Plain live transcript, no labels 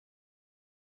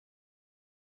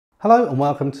Hello and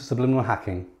welcome to Subliminal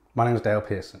Hacking. My name is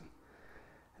Pearson.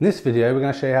 In this video we're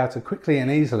going to show you how to quickly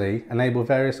and easily enable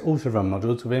various Autorun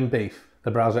modules within BeEF, the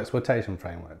browser exploitation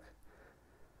framework.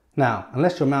 Now,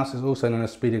 unless your mouse is also known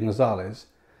as Speedy Gonzalez,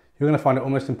 you're going to find it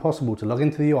almost impossible to log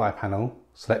into the UI panel,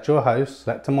 select your host,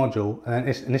 select a module and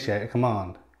then initiate a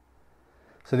command.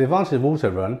 So the advantage of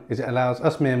Autorun is it allows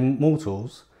us mere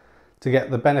mortals to get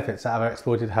the benefits out of our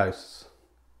exploited hosts.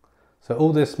 So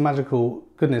all this magical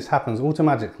goodness happens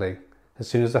automatically as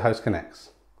soon as the host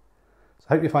connects. So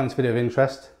I hope you find this video of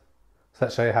interest. So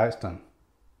let's show you how it's done.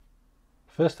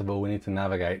 First of all, we need to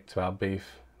navigate to our BeEF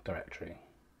directory.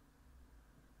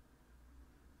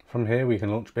 From here we can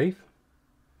launch BeEF.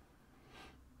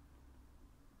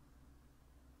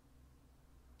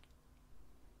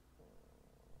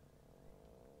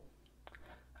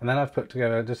 And then I've put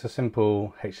together just a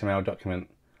simple HTML document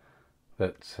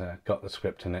that's got the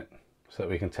script in it, so that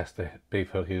we can test the BeEF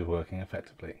hook is working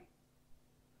effectively.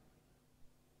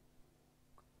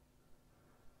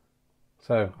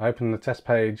 So I open the test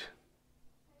page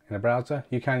in a browser.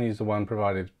 You can use the one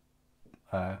provided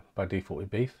by default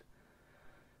with BeEF.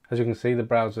 As you can see, the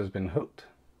browser has been hooked.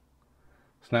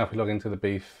 So now if we log into the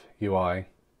BeEF UI,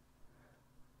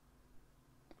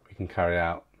 we can carry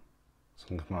out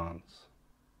some commands.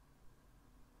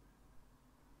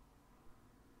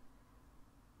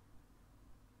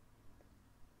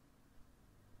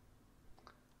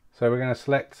 So we're going to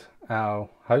select our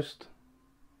host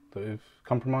that we've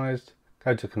compromised,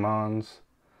 go to commands,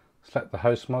 select the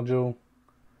host module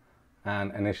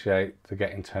and initiate the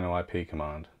get internal IP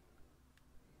command.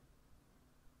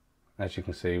 As you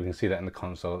can see, we can see that in the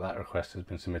console that request has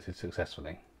been submitted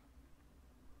successfully.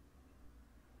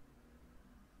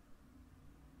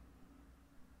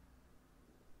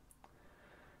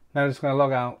 Now we're just going to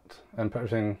log out and put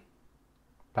everything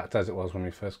back to as it was when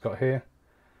we first got here.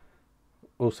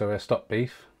 Also, we're stop BeEF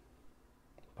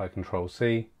by Control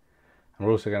C, and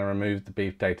we're also going to remove the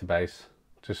BeEF database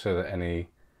just so that any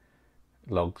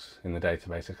logs in the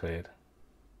database are cleared.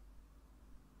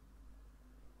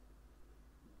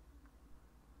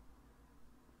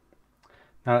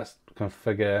 Now let's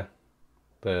configure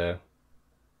the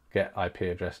get IP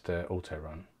address to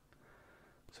Autorun.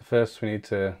 So first we need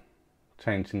to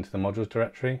change into the modules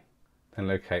directory, then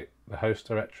locate the host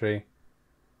directory.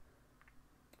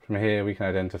 From here we can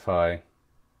identify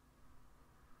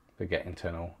the get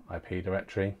internal IP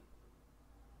directory,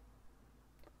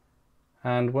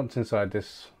 and once inside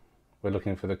this we're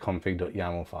looking for the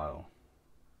config.yaml file.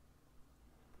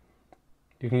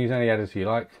 You can use any editor you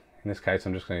like. In this case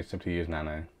I'm just going to simply use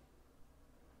Nano.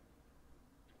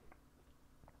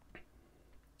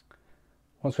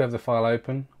 Once we have the file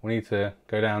open, we need to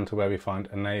go down to where we find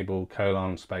enable :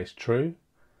 true, and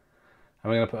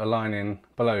we're going to put a line in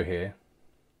below here.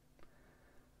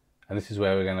 And this is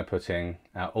where we're going to put in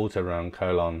our Autorun :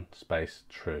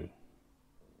 true.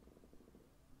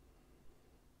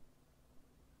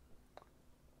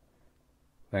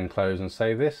 Then close and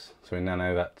save this. So in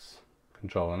Nano that's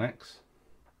Control and X.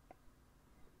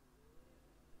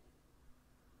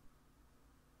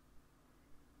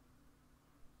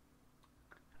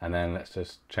 And then let's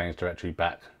just change directory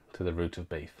back to the root of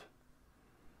BeEF.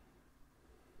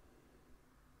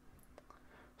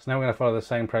 So now we're going to follow the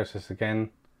same process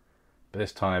again, but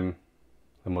this time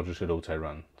the module should auto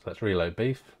run. So let's reload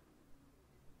BeEF.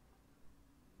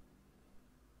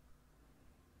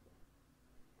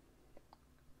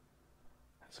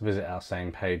 Let's visit our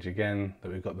same page again that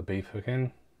we've got the BeEF hook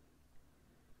in.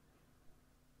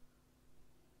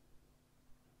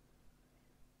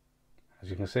 As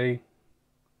you can see,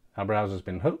 our browser's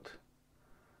been hooked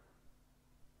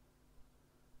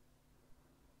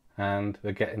and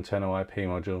the get internal IP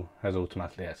module has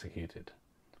automatically executed.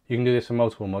 You can do this for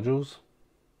multiple modules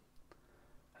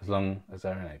as long as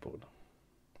they're enabled.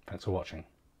 Thanks for watching.